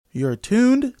You're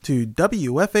tuned to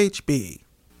WFHB.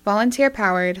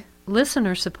 Volunteer-powered,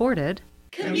 listener-supported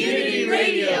community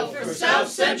radio for South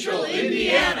Central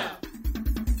Indiana.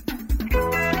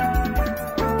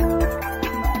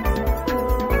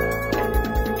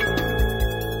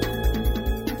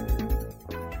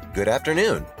 Good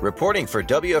afternoon. Reporting for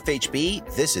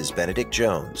WFHB, this is Benedict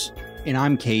Jones. And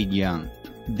I'm Cade Young.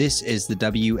 This is the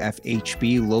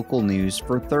WFHB local news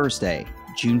for Thursday,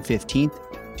 June 15th,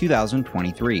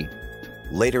 2023.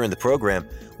 Later in the program,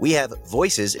 we have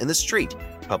Voices in the Street,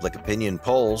 public opinion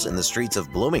polls in the streets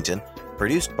of Bloomington,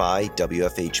 produced by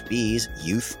WFHB's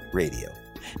Youth Radio.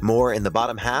 More in the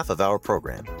bottom half of our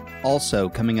program. Also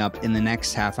coming up in the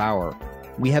next half hour,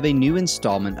 we have a new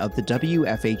installment of the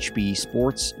WFHB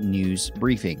Sports News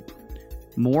Briefing.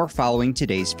 More following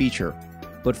today's feature.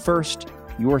 But first,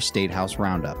 your Statehouse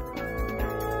Roundup.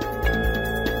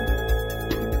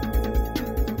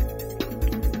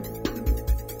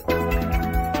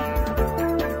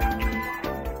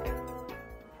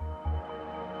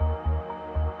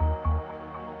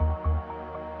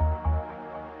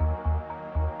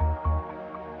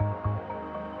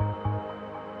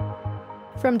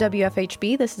 From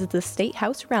WFHB, this is the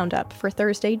Statehouse Roundup for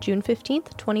Thursday, June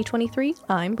 15th, 2023.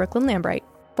 I'm Brooklyn Lambright.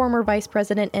 Former Vice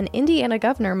President and Indiana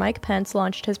Governor Mike Pence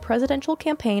launched his presidential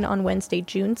campaign on Wednesday,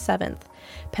 June 7th.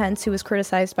 Pence, who was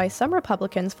criticized by some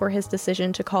Republicans for his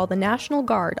decision to call the National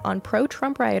Guard on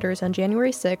pro-Trump rioters on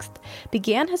January 6th,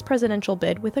 began his presidential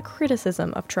bid with a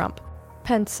criticism of Trump.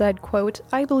 Pence said, quote,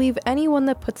 "I believe anyone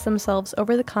that puts themselves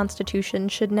over the Constitution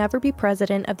should never be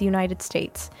President of the United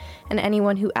States, and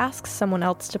anyone who asks someone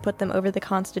else to put them over the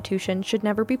Constitution should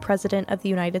never be President of the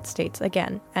United States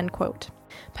again," end quote.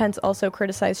 Pence also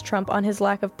criticized Trump on his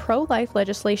lack of pro-life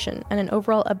legislation and an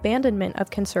overall abandonment of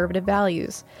conservative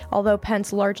values. Although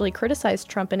Pence largely criticized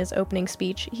Trump in his opening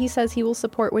speech, he says he will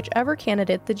support whichever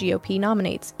candidate the GOP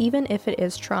nominates, even if it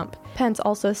is Trump. Pence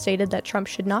also stated that Trump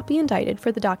should not be indicted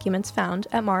for the documents found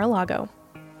at Mar-a-Lago.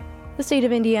 The state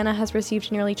of Indiana has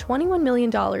received nearly $21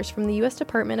 million from the U.S.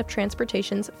 Department of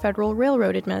Transportation's Federal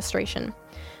Railroad Administration.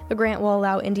 The grant will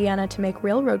allow Indiana to make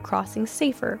railroad crossings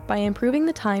safer by improving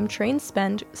the time trains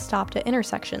spend stopped at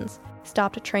intersections.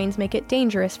 Stopped trains make it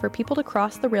dangerous for people to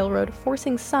cross the railroad,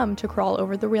 forcing some to crawl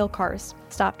over the rail cars.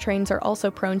 Stopped trains are also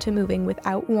prone to moving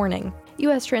without warning.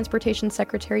 U.S. Transportation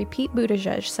Secretary Pete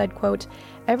Buttigieg said, quote,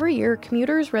 "Every year,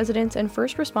 commuters, residents, and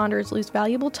first responders lose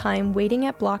valuable time waiting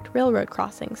at blocked railroad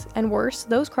crossings, and worse,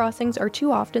 those crossings are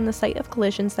too often the site of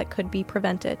collisions that could be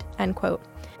prevented," end quote.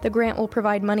 The grant will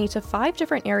provide money to 5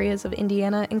 different areas of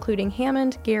Indiana, including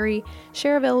Hammond, Gary,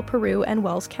 Cherville, Peru, and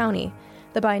Wells County.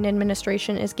 The Biden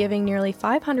administration is giving nearly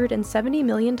 $570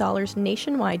 million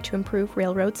nationwide to improve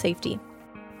railroad safety.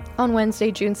 On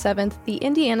Wednesday, June 7th, the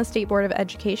Indiana State Board of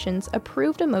Education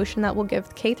approved a motion that will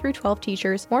give K-12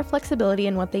 teachers more flexibility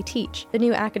in what they teach. The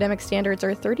new academic standards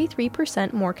are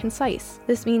 33% more concise.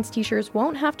 This means teachers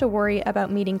won't have to worry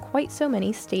about meeting quite so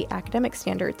many state academic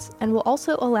standards, and will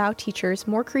also allow teachers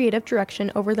more creative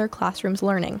direction over their classroom's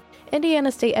learning.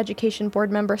 Indiana State Education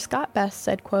Board member Scott Best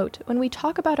said, quote, "When we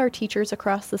talk about our teachers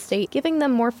across the state, giving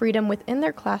them more freedom within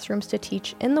their classrooms to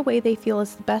teach in the way they feel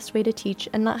is the best way to teach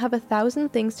and not have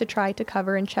 1,000 things to try to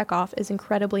cover and check off is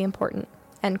incredibly important,"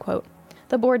 end quote.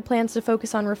 The board plans to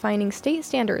focus on refining state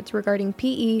standards regarding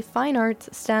PE, fine arts,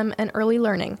 STEM, and early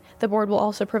learning. The board will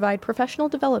also provide professional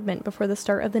development before the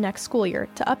start of the next school year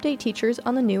to update teachers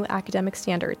on the new academic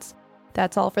standards.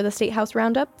 That's all for the Statehouse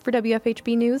Roundup. For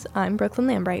WFHB News, I'm Brooklyn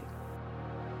Lambright.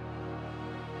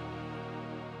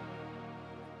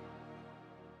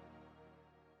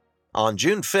 On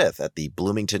June 5th, at the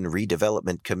Bloomington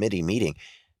Redevelopment Committee meeting,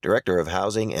 Director of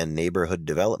Housing and Neighborhood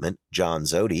Development, John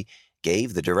Zodi,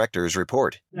 gave the director's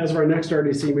report. As of our next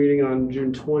RDC meeting on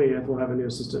June 20th, we'll have a new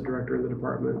assistant director in the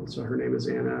department. So her name is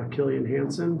Anna Killian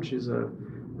Hansen. She's a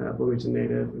Bloomington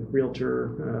native,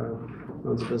 realtor,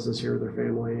 owns a business here with her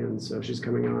family, and so she's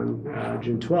coming on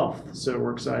June 12th. So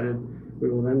we're excited. We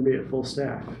will then be at full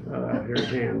staff here at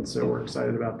hand. So we're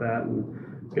excited about that, and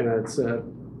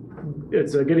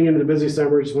it's getting into the busy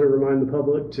summer. Just want to remind the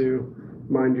public to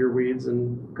mind your weeds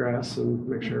and grass and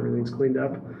make sure everything's cleaned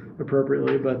up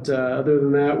appropriately. But other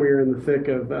than that, we are in the thick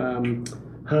of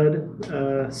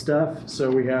HUD stuff. So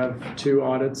we have 2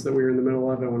 audits that we're in the middle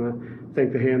of. I want to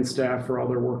thank the hand staff for all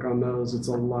their work on those. It's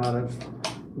a lot of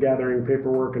gathering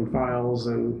paperwork and files,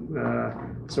 and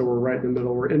so we're right in the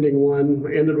middle. We ended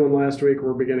one last week.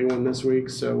 We're beginning one this week,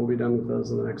 so we'll be done with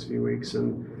those in the next few weeks,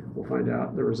 and we'll find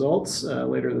out the results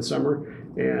later in the summer,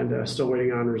 and still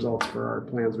waiting on results for our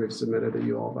plans we've submitted that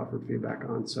you all have offered feedback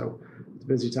on. So it's a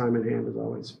busy time in hand as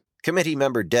always. Committee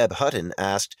member Deb Hutton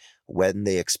asked when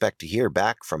they expect to hear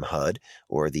back from HUD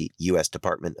or the U.S.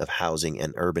 Department of Housing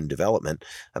and Urban Development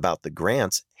about the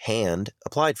grants Hand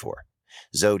applied for.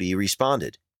 Zodi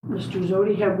responded. Mr.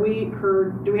 Zodi,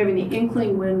 do we have any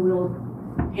inkling when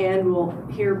Hand will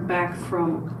hear back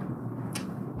from,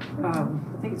 I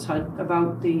think it's HUD,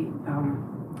 about the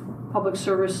public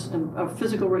service and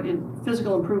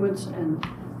physical improvements and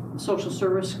social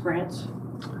service grants?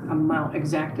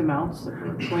 Exact amounts that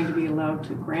we're going to be allowed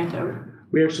to grant out?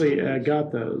 We actually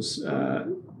got those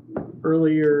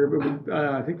earlier.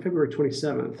 I think February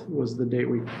 27th was the date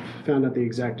we found out the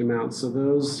exact amounts. So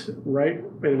those,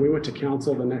 and we went to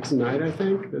council the next night, I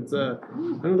think. I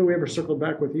don't know that we ever circled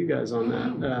back with you guys on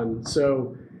that.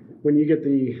 So when you get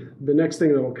the next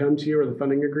thing that will come to you are the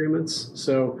funding agreements.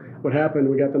 So what happened,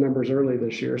 we got the numbers early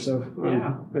this year. So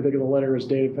I think the letter is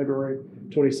dated February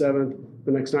 27th.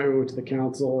 The next night we went to the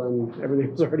council and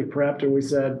everything was already prepped, and we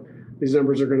said these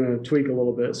numbers are going to tweak a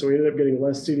little bit. So we ended up getting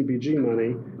less CDBG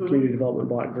money, Community Development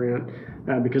Block Grant,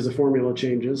 because the formula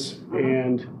changes.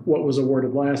 And what was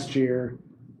awarded last year,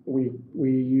 we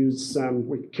used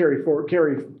we carried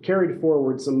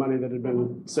forward some money that had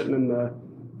been sitting in the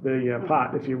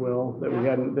pot, if you will, that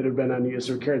had been unused.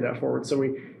 So we carried that forward. So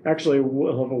we actually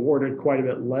will have awarded quite a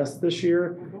bit less this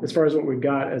year. As far as what we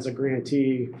got as a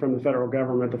grantee from the federal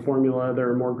government, the formula, there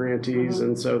are more grantees,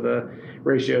 and so the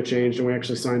ratio changed, and we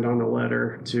actually signed on a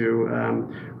letter to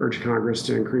urge Congress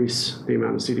to increase the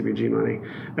amount of CDBG money.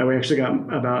 We actually got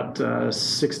about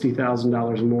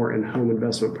 $60,000 more in home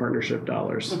investment partnership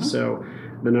dollars. So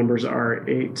the numbers are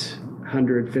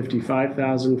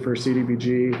 $855,000 for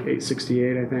CDBG,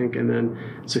 $868, I think, and then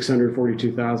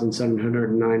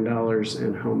 $642,709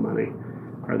 in home money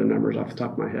are the numbers off the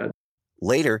top of my head.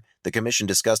 Later, the commission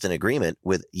discussed an agreement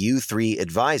with U3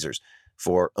 Advisors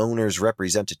for Owners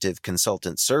Representative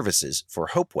Consultant Services for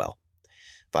Hopewell.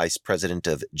 Vice President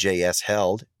of JS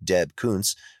Held, Deb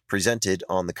Kuntz, presented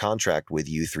on the contract with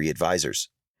U3 Advisors.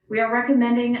 We are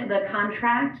recommending the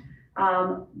contract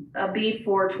be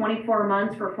for 24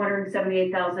 months for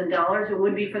 $478,000. It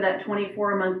would be for that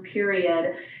 24-month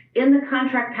period. In the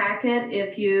contract packet,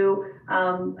 if you,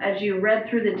 as you read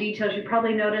through the details, you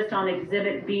probably noticed on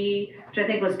Exhibit B, which I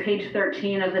think was page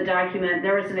 13 of the document,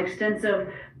 there was an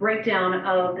extensive breakdown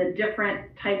of the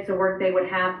different types of work they would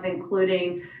have,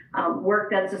 including work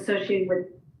that's associated with,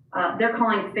 they're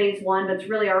calling phase 1, but it's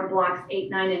really our blocks 8,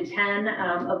 9, and 10,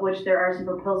 of which there are some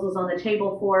proposals on the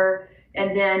table for.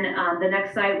 And then the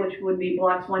next site, which would be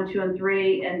blocks 1, 2, and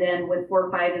 3, and then with 4,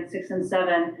 5, and 6, and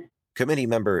 7. Committee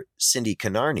member Cindy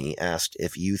Canarney asked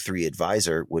if U3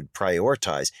 Advisor would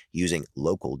prioritize using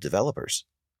local developers.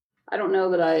 I don't know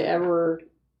that I ever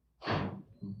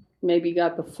maybe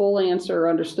got the full answer or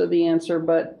understood the answer,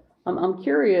 but I'm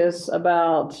curious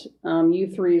about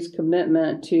U3's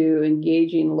commitment to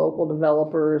engaging local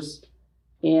developers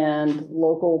and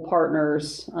local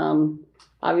partners.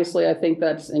 Obviously, I think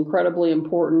that's incredibly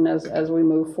important as we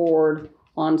move forward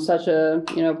on such a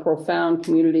profound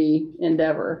community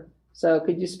endeavor. So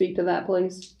could you speak to that,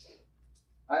 please?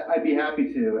 I'd be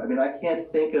happy to. I mean, I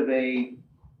can't think of an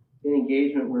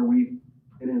engagement where we've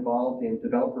been involved in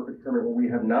developer procurement where we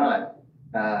have not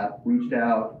reached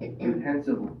out to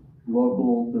intensive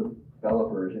local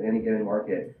developers in any given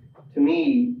market. To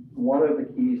me, one of the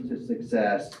keys to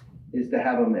success is to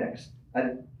have a mix. I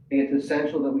think it's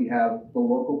essential that we have the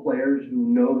local players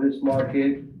who know this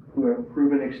market, who have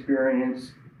proven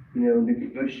experience,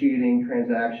 negotiating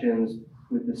transactions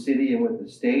with the city and with the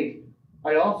state.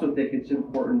 I also think it's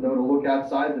important, though, to look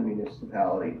outside the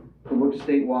municipality, to look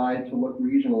statewide, to look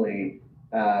regionally,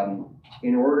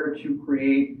 in order to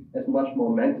create as much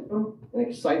momentum and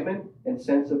excitement and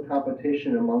sense of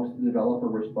competition amongst the developer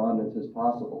respondents as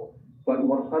possible. But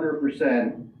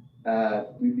 100%,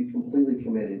 we'd be completely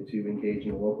committed to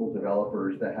engaging local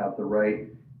developers that have the right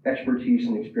expertise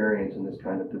and experience in this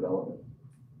kind of development.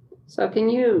 So can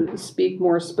you speak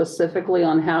more specifically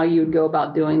on how you'd go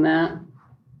about doing that?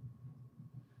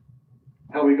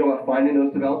 How we go about finding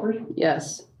those developers?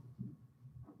 Yes.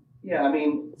 Yeah, I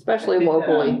mean, especially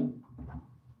locally.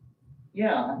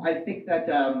 I think that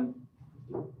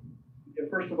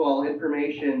first of all,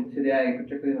 information today,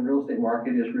 particularly in the real estate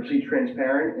market, is really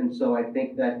transparent, and so I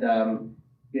think that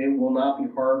it will not be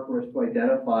hard for us to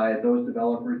identify those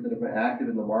developers that have been active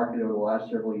in the market over the last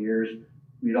several years.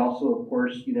 We'd also, of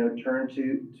course, turn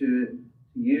to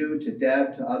you, to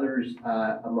Deb, to others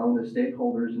among the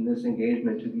stakeholders in this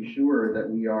engagement to be sure that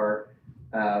we are,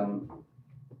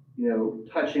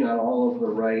 touching on all of the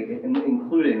right,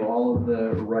 including all of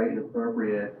the right and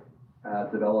appropriate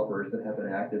developers that have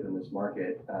been active in this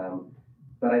market.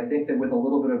 But I think that with a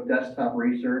little bit of desktop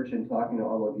research and talking to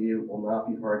all of you, it will not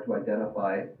be hard to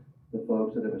identify the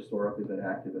folks that have historically been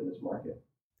active in this market.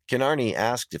 Kinarney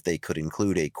asked if they could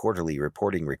include a quarterly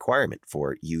reporting requirement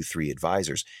for U3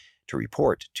 advisors to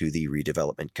report to the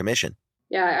Redevelopment Commission.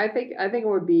 Yeah, I think it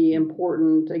would be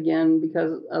important, again,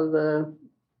 because of the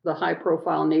high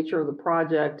profile nature of the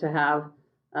project, to have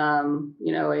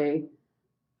a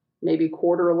maybe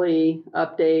quarterly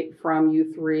update from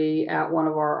U3 at one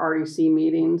of our RDC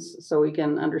meetings so we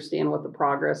can understand what the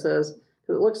progress is.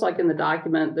 Because it looks like in the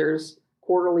document there's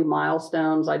quarterly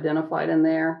milestones identified in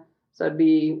there. So it'd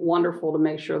be wonderful to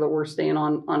make sure that we're staying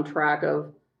on track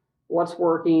of what's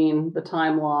working, the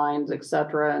timelines, et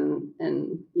cetera,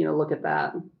 and look at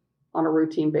that on a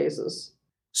routine basis.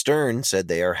 Stern said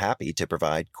they are happy to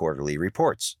provide quarterly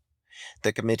reports.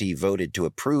 The committee voted to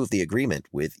approve the agreement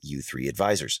with U3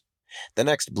 advisors. The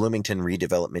next Bloomington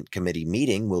Redevelopment Committee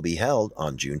meeting will be held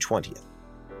on June 20th.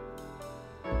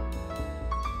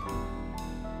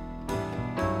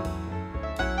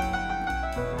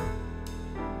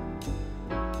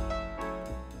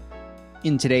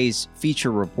 In today's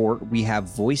feature report, we have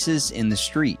Voices in the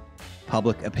Street,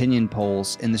 public opinion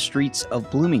polls in the streets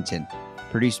of Bloomington,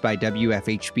 produced by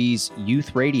WFHB's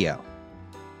Youth Radio.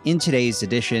 In today's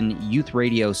edition, Youth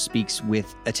Radio speaks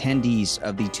with attendees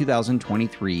of the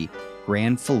 2023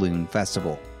 Grand Falloon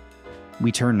Festival.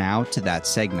 We turn now to that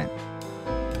segment.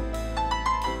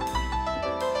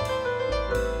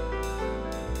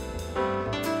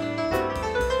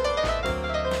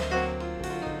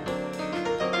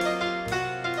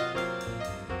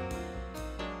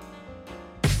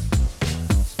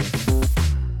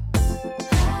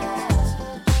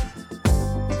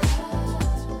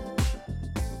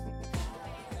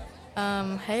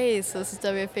 Hey, so this is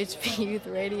WFHB Youth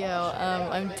Radio.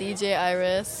 I'm DJ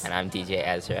Iris. And I'm DJ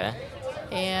Ezra.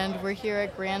 And we're here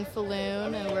at Grand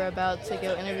Falloon, and we're about to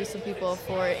go interview some people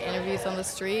for interviews on the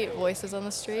street, voices on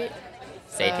the street.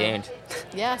 Stay tuned.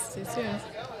 Yes, stay tuned.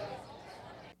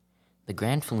 The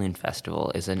Grand Falloon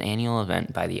Festival is an annual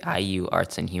event by the IU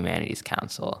Arts and Humanities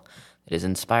Council that is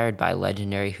inspired by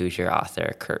legendary Hoosier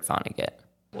author Kurt Vonnegut.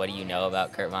 What do you know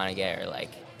about Kurt Vonnegut, or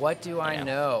What do I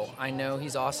know? I know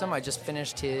he's awesome. I just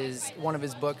finished one of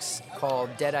his books called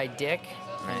Dead-Eyed Dick,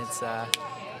 and it's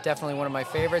definitely one of my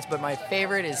favorites, but my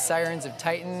favorite is Sirens of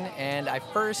Titan, and I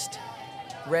first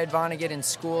read Vonnegut in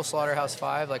school,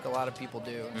 Slaughterhouse-5, like a lot of people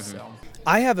do. Mm-hmm. So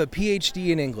I have a PhD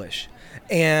in English,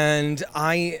 and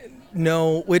I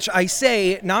know, which I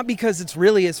say not because it's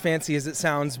really as fancy as it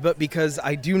sounds, but because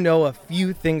I do know a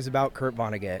few things about Kurt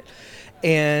Vonnegut.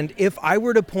 And if I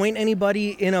were to point anybody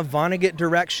in a Vonnegut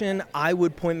direction, I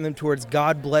would point them towards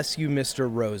God Bless You, Mr.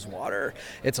 Rosewater.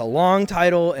 It's a long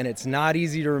title and it's not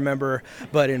easy to remember,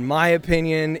 but in my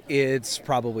opinion, it's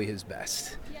probably his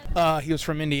best. He was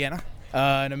from Indiana,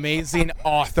 an amazing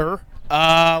author.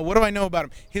 What do I know about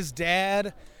him? His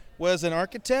dad was an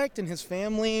architect, and his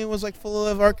family was full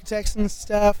of architects and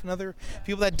stuff and other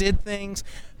people that did things.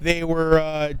 They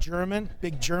were German,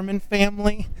 big German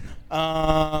family.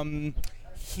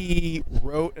 He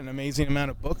wrote an amazing amount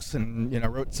of books and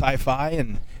wrote sci-fi.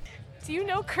 And do you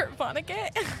know Kurt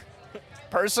Vonnegut?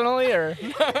 Personally, or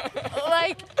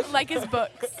like his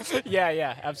books?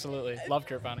 Yeah, absolutely. Love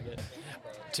Kurt Vonnegut.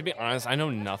 To be honest, I know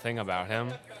nothing about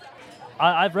him.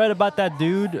 I've read about that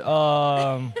dude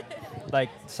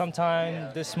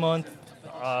sometime this month,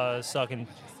 so I can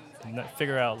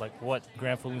figure out what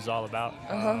Grand Falloon's all about.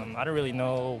 I don't really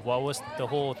know what was the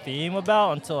whole theme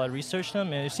about until I researched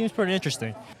him, and it seems pretty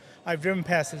interesting. I've driven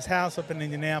past his house up in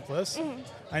Indianapolis. Mm-hmm.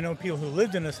 I know people who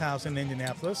lived in his house in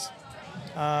Indianapolis.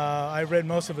 I read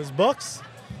most of his books.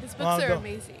 His books are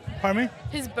amazing. Pardon me?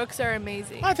 His books are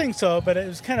amazing. I think so, but it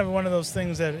was kind of one of those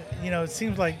things that, it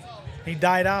seems like he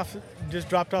died off, just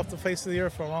dropped off the face of the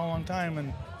earth for a long, long time,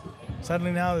 and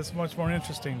suddenly now it's much more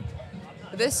interesting.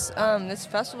 This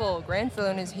festival, Grand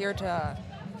Falloon, is here to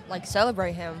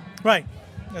celebrate him. Right,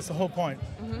 that's the whole point.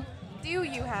 Mm-hmm. Do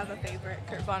you have a favorite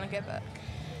Kurt Vonnegut book?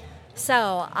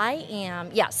 So I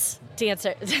am, yes.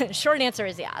 Short answer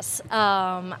is yes.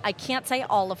 I can't say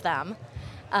all of them,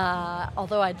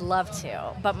 although I'd love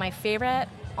to. But my favorite,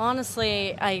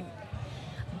 honestly, I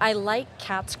like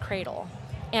Cat's Cradle.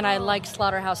 And I like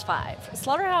Slaughterhouse-5.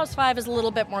 Slaughterhouse-5 is a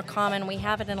little bit more common. We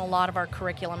have it in a lot of our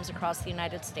curriculums across the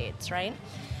United States, right?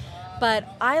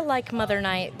 But I like Mother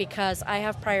Night because I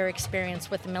have prior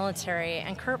experience with the military,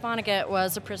 and Kurt Vonnegut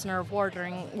was a prisoner of war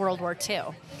during World War II.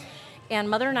 And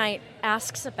Mother Night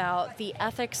asks about the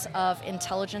ethics of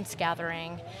intelligence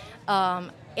gathering,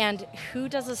 And who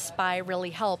does a spy really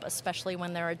help, especially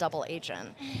when they're a double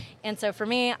agent? And so for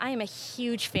me, I am a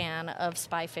huge fan of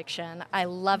spy fiction. I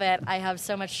love it. I have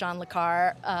so much John Le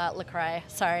Carre, but I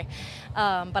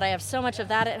have so much of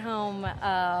that at home,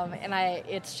 and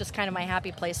it's just kind of my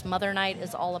happy place. Mother Night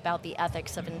is all about the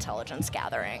ethics of intelligence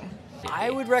gathering.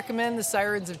 I would recommend The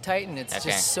Sirens of Titan. It's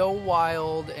just so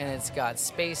wild, and it's got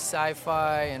space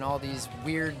sci-fi and all these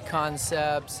weird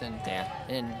concepts and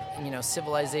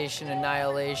civilization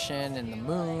annihilation and the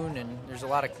moon, and there's a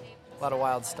lot of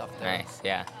wild stuff there. Nice,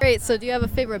 yeah. Great. So do you have a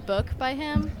favorite book by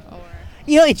him? Or?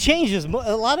 It changes. A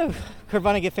lot of Kurt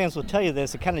Vonnegut fans will tell you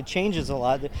this. It kind of changes a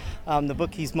lot. The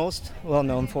book he's most well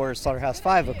known for is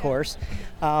Slaughterhouse-Five, of course.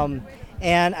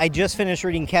 And I just finished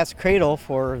reading Cat's Cradle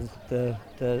for the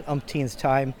umpteenth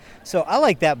time. So I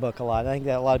like that book a lot. I think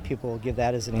that a lot of people will give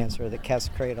that as an answer, the Cat's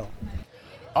Cradle.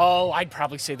 Oh, I'd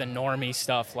probably say the normie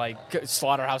stuff like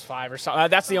Slaughterhouse-Five or something.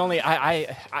 That's the only.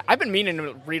 I've been meaning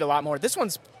to read a lot more. This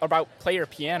one's about player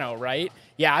piano, right?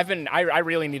 Yeah, I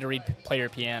really need to read Player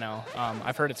Piano.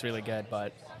 I've heard it's really good,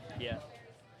 but yeah.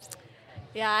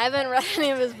 Yeah, I haven't read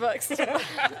any of his books, but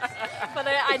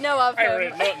I know of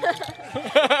him.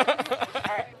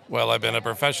 Well, I've been a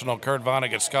professional Kurt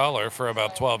Vonnegut scholar for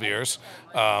about 12 years.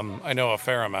 I know a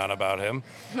fair amount about him.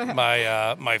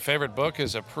 My favorite book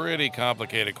is a pretty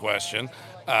complicated question.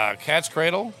 Cat's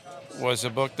Cradle was a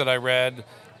book that I read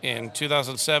in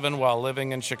 2007 while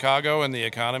living in Chicago and the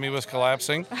economy was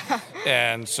collapsing.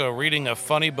 And so reading a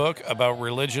funny book about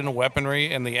religion,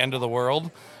 weaponry, and the end of the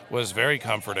world was very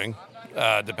comforting,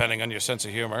 depending on your sense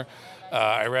of humor.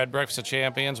 I read Breakfast of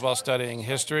Champions while studying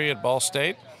history at Ball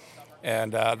State,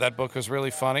 and that book was really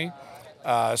funny.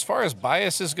 As far as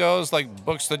biases goes, like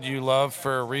books that you love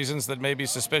for reasons that may be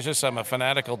suspicious, I'm a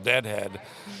fanatical deadhead.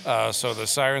 So The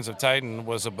Sirens of Titan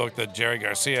was a book that Jerry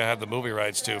Garcia had the movie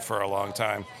rights to for a long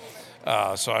time.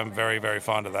 So I'm very, very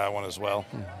fond of that one as well.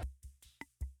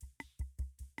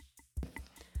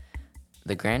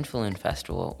 The Grand Falloon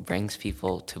Festival brings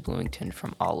people to Bloomington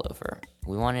from all over.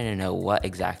 We wanted to know what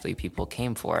exactly people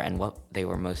came for and what they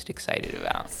were most excited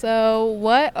about. So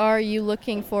what are you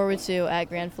looking forward to at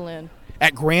Grand Falloon?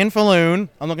 At Grand Falloon,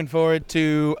 I'm looking forward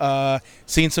to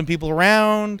seeing some people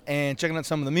around and checking out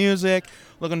some of the music.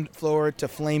 Looking forward to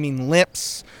Flaming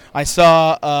Lips. I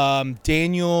saw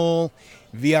Daniel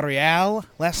Villarreal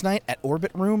last night at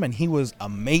Orbit Room, and he was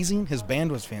amazing. His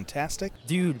band was fantastic.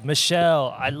 Dude,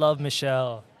 Michelle. I love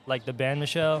Michelle. Like the band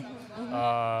Michelle.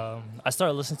 I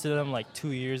started listening to them like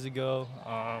 2 years ago,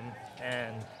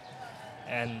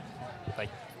 and like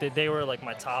they were like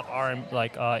my top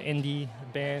indie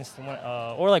bands,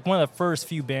 or like one of the first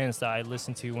few bands that I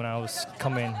listened to when I was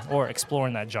coming or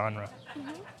exploring that genre.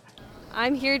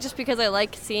 I'm here just because I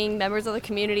like seeing members of the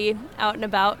community out and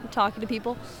about talking to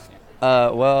people.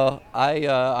 Well,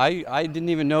 I didn't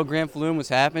even know Grand Falloon was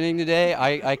happening today.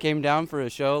 I came down for a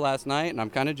show last night, and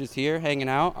I'm kind of just here hanging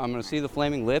out. I'm going to see the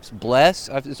Flaming Lips. Bless,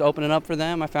 it's opening up for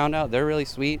them. I found out they're really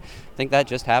sweet. I think that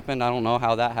just happened. I don't know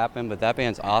how that happened, but that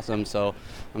band's awesome, so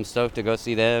I'm stoked to go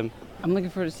see them. I'm looking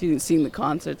forward to seeing the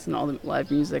concerts and all the live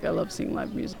music. I love seeing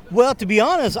live music. Well, to be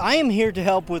honest, I am here to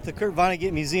help with the Kurt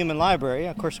Vonnegut Museum and Library.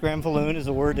 Of course, Grand Falloon is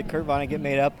a word that Kurt Vonnegut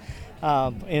made up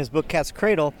in his book Cat's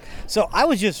Cradle. So I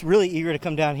was just really eager to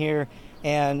come down here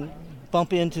and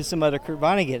bump into some other Kurt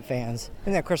Vonnegut fans.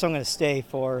 And then, of course, I'm going to stay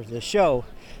for the show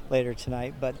later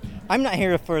tonight. But I'm not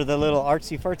here for the little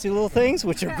artsy-fartsy little things,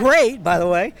 which are great, by the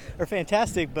way, are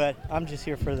fantastic, but I'm just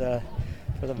here for the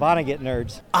Vonnegut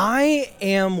nerds. I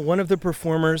am one of the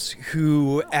performers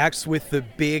who acts with the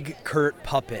big Kurt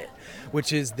puppet,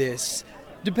 which is this,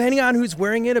 depending on who's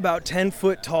wearing it, about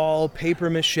 10-foot tall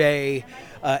papier-mâché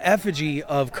effigy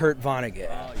of Kurt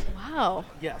Vonnegut. Wow.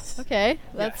 Yes. Okay.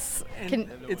 That's. Yes.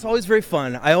 It's always very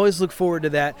fun. I always look forward to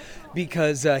that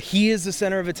because he is the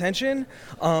center of attention,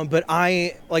 but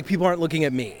people aren't looking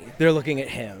at me. They're looking at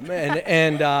him.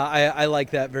 And I like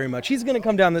that very much. He's going to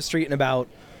come down the street in about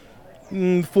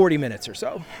 40 minutes or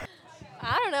so.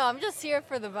 I don't know. I'm just here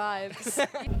for the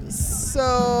vibes.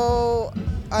 So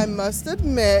I must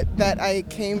admit that I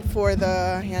came for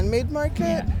the handmade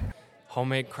market.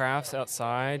 Homemade crafts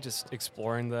outside, just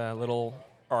exploring the little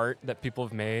art that people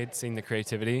have made, seeing the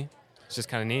creativity. It's just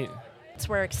kind of neat.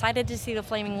 We're excited to see the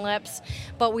Flaming Lips,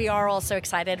 but we are also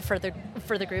excited for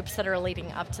the groups that are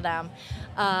leading up to them.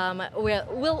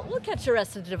 We'll catch the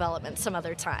rest of the development some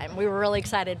other time. We were really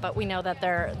excited, but we know that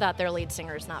their lead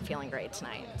singer is not feeling great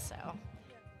tonight. So.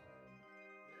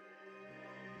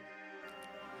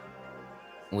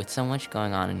 With so much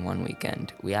going on in one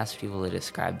weekend, we asked people to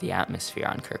describe the atmosphere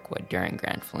on Kirkwood during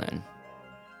Grand Falloon.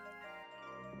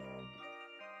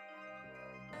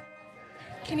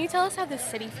 Can you tell us how the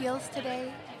city feels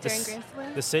today during Grand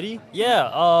Saloon? The city? Yeah.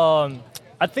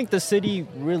 I think the city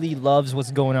really loves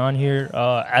what's going on here.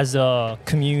 As a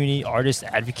community artist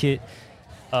advocate,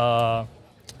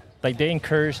 like they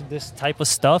encourage this type of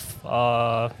stuff,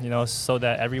 so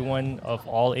that everyone of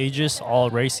all ages, all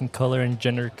race and color and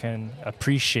gender can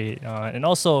appreciate, and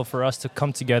also for us to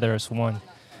come together as one.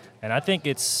 And I think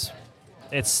it's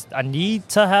a need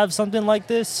to have something like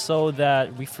this so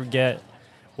that we forget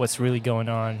what's really going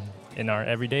on in our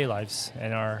everyday lives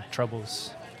and our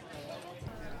troubles.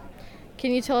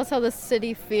 Can you tell us how the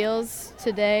city feels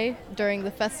today during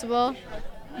the festival?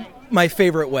 My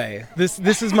favorite way. This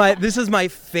is my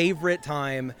favorite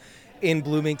time in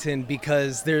Bloomington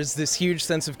because there's this huge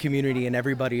sense of community and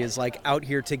everybody is like out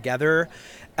here together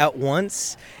at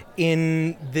once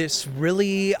in this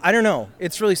really, I don't know,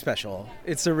 it's really special.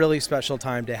 It's a really special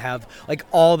time to have like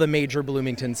all the major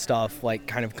Bloomington stuff like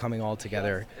kind of coming all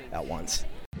together at once.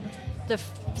 The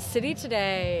city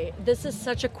today, this is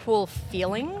such a cool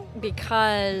feeling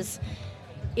because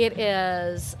it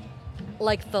is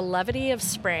like the levity of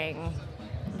spring,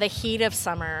 the heat of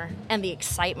summer, and the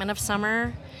excitement of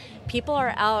summer. People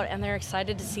are out and they're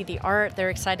excited to see the art. They're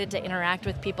excited to interact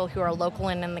with people who are local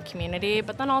and in the community,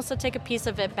 but then also take a piece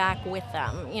of it back with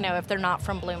them, if they're not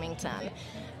from Bloomington.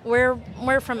 We're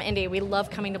from Indy. We love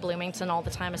coming to Bloomington all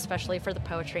the time, especially for the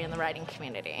poetry and the writing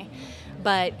community.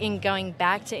 But in going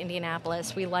back to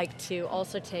Indianapolis, we like to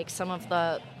also take some of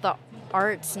the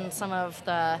arts and some of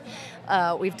the,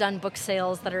 we've done book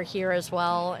sales that are here as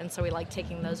well, and so we like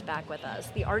taking those back with us.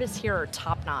 The artists here are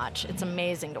top-notch. It's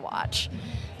amazing to watch.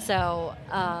 So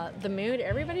the mood,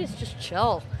 everybody's just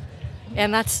chill.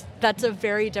 And that's a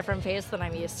very different pace than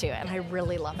I'm used to, and I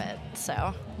really love it.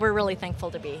 So we're really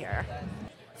thankful to be here.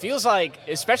 Feels like,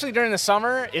 especially during the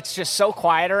summer, it's just so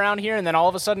quiet around here, and then all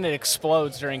of a sudden it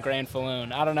explodes during Grand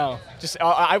Falloon. I don't know.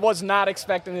 I was not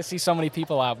expecting to see so many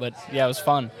people out, but yeah, it was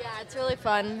fun. Yeah, it's really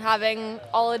fun having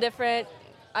all the different,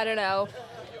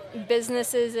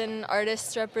 businesses and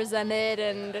artists represented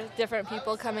and different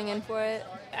people coming in for it.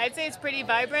 I'd say it's pretty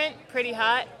vibrant, pretty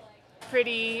hot.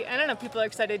 People are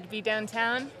excited to be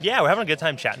downtown. Yeah, we're having a good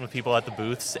time chatting with people at the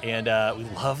booths, and we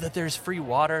love that there's free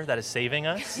water that is saving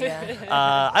us.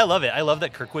 Yeah. I love it. I love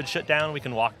that Kirkwood shut down. We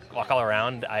can walk all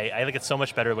around. I think it's so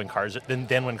much better when cars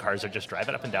than when cars are just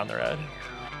driving up and down the road.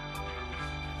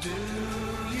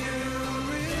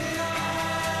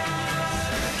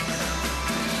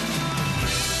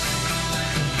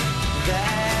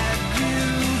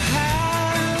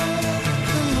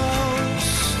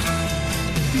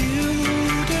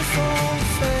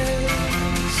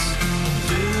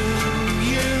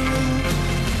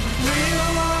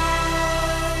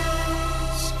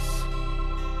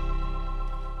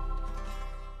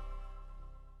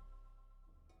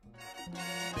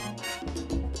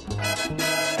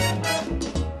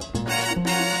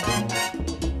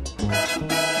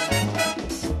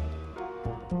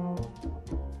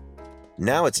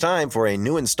 Now it's time for a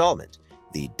new installment,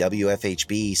 the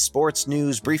WFHB Sports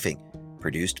News Briefing,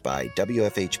 produced by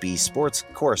WFHB Sports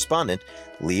correspondent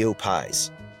Leo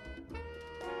Pies.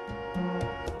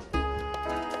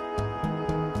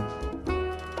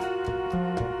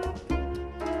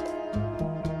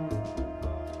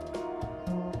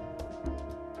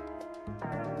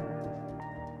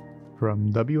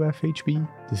 From WFHB,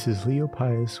 this is Leo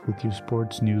Pies with your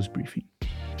Sports News Briefing.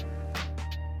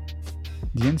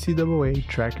 The NCAA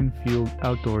Track and Field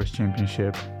Outdoors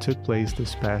Championship took place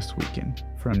this past weekend,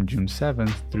 from June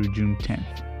 7th through June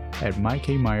 10th, at Mike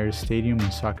A. Myers Stadium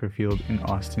and Soccer Field in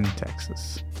Austin,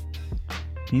 Texas.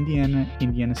 Indiana,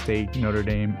 Indiana State, Notre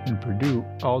Dame, and Purdue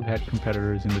all had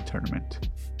competitors in the tournament.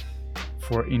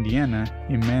 For Indiana,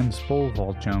 in men's pole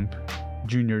vault jump,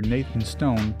 junior Nathan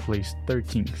Stone placed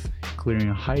 13th, clearing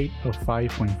a height of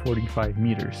 5.45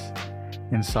 meters,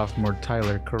 and sophomore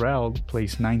Tyler Corral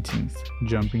placed 19th,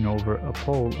 jumping over a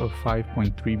pole of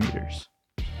 5.3 meters.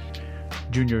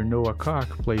 Junior Noah Koch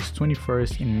placed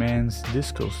 21st in men's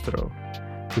discus throw,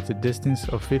 with a distance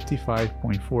of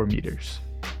 55.4 meters.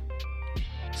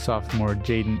 Sophomore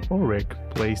Jaden Ulrich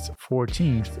placed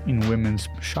 14th in women's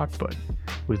shot put,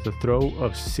 with a throw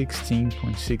of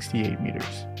 16.68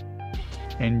 meters.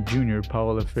 And junior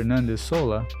Paola Fernandez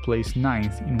Sola placed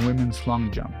 9th in women's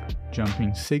long jump,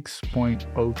 jumping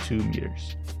 6.02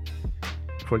 meters.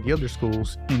 For the other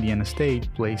schools, Indiana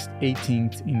State placed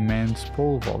 18th in men's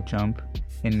pole vault jump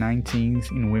and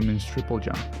 19th in women's triple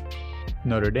jump.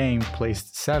 Notre Dame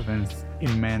placed 7th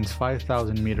in men's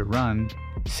 5,000 meter run,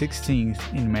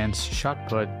 16th in men's shot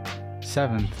put,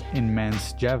 7th in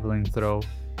men's javelin throw,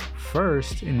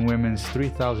 1st in women's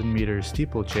 3,000 meter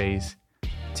steeplechase,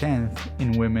 10th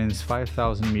in women's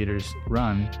 5,000 meters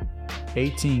run,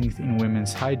 18th in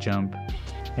women's high jump,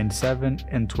 and 7th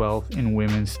and 12th in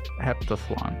women's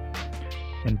heptathlon.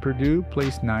 And Purdue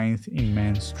placed 9th in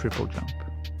men's triple jump.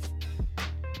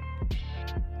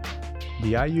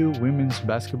 The IU women's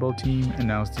basketball team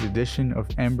announced the addition of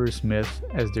Amber Smith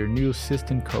as their new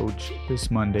assistant coach this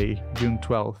Monday, June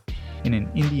 12th, in an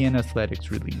Indiana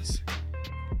Athletics release.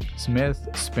 Smith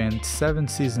spent 7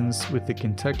 seasons with the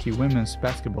Kentucky women's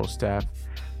basketball staff,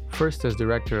 first as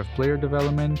director of player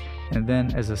development and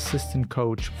then as assistant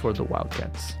coach for the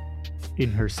Wildcats.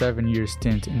 In her 7-year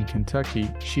stint in Kentucky,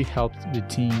 she helped the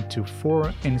team to 4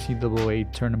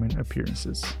 NCAA tournament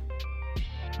appearances.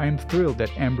 I am thrilled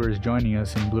that Amber is joining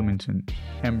us in Bloomington.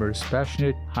 Amber is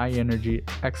passionate, high energy,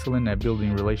 excellent at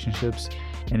building relationships,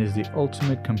 and is the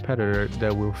ultimate competitor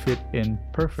that will fit in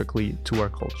perfectly to our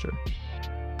culture.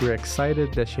 We're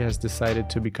excited that she has decided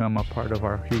to become a part of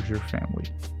our Hoosier family,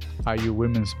 IU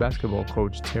women's basketball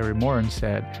coach Terry Moran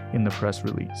said in the press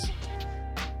release.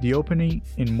 The opening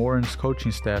in Moran's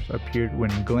coaching staff appeared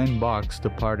when Glenn Box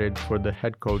departed for the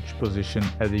head coach position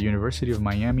at the University of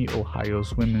Miami,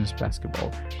 Ohio's women's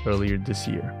basketball earlier this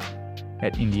year.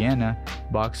 At Indiana,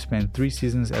 Box spent 3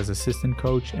 seasons as assistant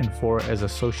coach and 4 as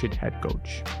associate head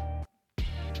coach.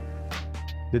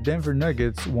 The Denver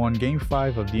Nuggets won Game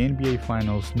 5 of the NBA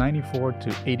Finals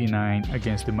 94-89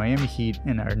 against the Miami Heat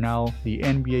and are now the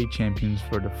NBA champions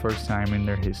for the first time in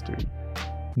their history.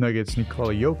 Nuggets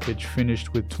Nikola Jokic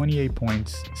finished with 28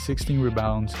 points, 16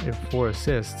 rebounds, and 4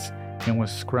 assists, and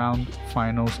was crowned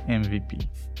Finals MVP.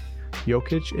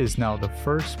 Jokic is now the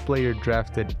first player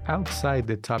drafted outside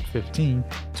the top 15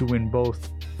 to win both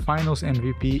Finals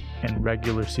MVP and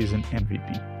regular season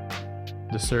MVP.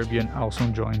 The Serbian also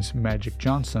joins Magic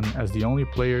Johnson as the only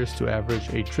players to average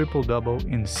a triple-double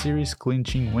in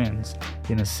series-clinching wins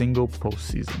in a single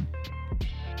postseason.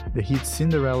 The Heat's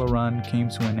Cinderella run came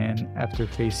to an end after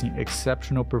facing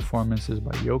exceptional performances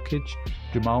by Jokic,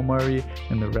 Jamal Murray,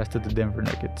 and the rest of the Denver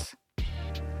Nuggets.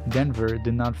 Denver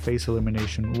did not face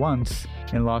elimination once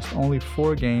and lost only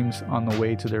 4 games on the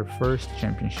way to their first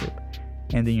championship,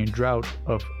 ending a drought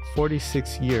of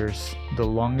 46 years, the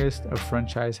longest a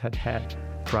franchise had had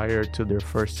prior to their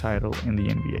first title in the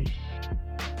NBA.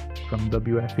 From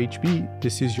WFHB,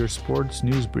 this is your sports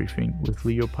news briefing with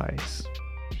Leo Pies.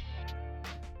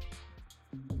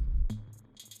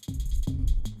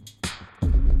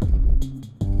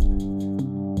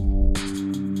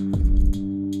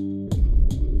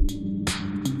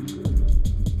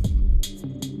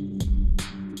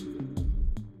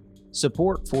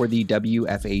 Support for the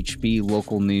WFHB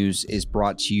local news is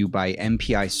brought to you by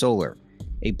MPI Solar,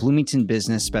 a Bloomington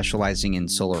business specializing in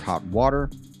solar hot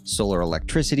water, solar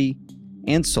electricity,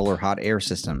 and solar hot air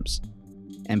systems.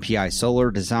 MPI Solar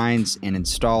designs and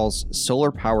installs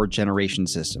solar power generation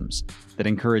systems that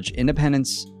encourage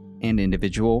independence and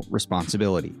individual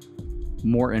responsibility.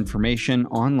 More information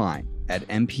online at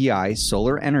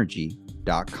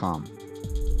mpisolarenergy.com.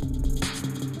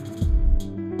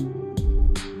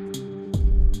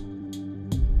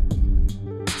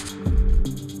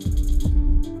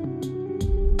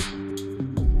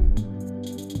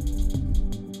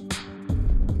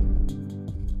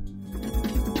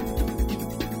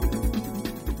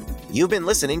 You've been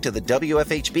listening to the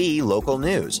WFHB local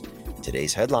news.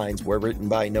 Today's headlines were written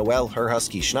by Noelle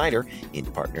Herhusky Schneider in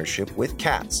partnership with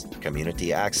CATS,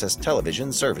 Community Access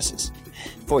Television Services.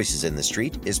 Voices in the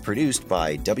Street is produced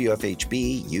by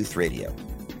WFHB Youth Radio.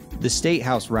 The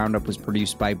Statehouse Roundup was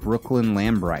produced by Brooklyn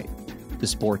Lambright. The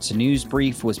Sports News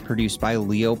Brief was produced by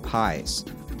Leo Pies.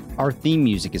 Our theme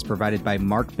music is provided by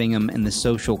Mark Bingham and the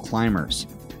Social Climbers.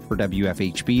 For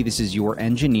WFHB, this is your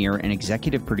engineer and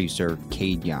executive producer,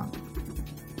 Cade Young.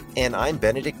 And I'm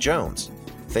Benedict Jones.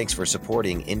 Thanks for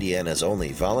supporting Indiana's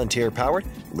only volunteer-powered,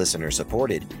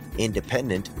 listener-supported,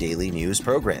 independent daily news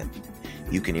program.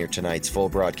 You can hear tonight's full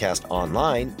broadcast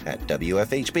online at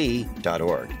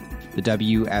WFHB.org. The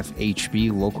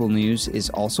WFHB local news is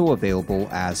also available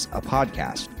as a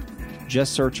podcast.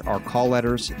 Just search our call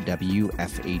letters,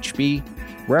 WFHB,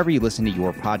 wherever you listen to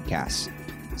your podcasts.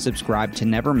 Subscribe to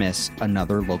never miss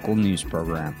another local news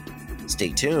program. Stay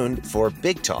tuned for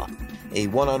Big Talk, a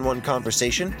one-on-one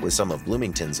conversation with some of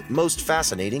Bloomington's most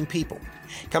fascinating people.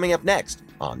 Coming up next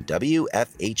on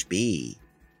WFHB.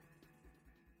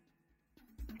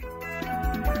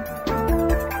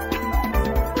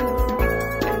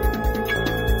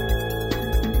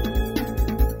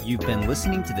 You've been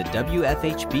listening to the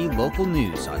WFHB local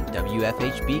news on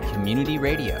WFHB Community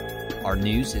Radio. Our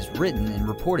news is written and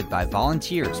reported by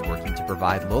volunteers working to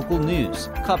provide local news,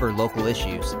 cover local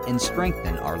issues, and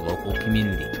strengthen our local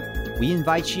community. We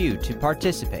invite you to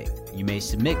participate. You may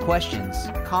submit questions,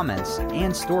 comments,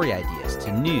 and story ideas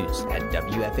to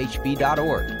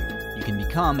news@wfhb.org. You can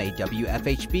become a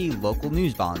WFHB local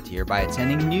news volunteer by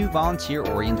attending new volunteer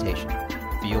orientation.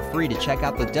 Feel free to check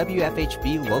out the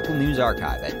WFHB local news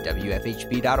archive at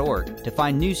wfhb.org to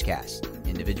find newscasts,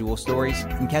 individual stories,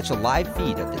 and catch a live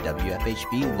feed of the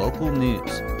WFHB local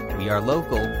news. We are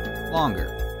local,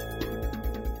 longer.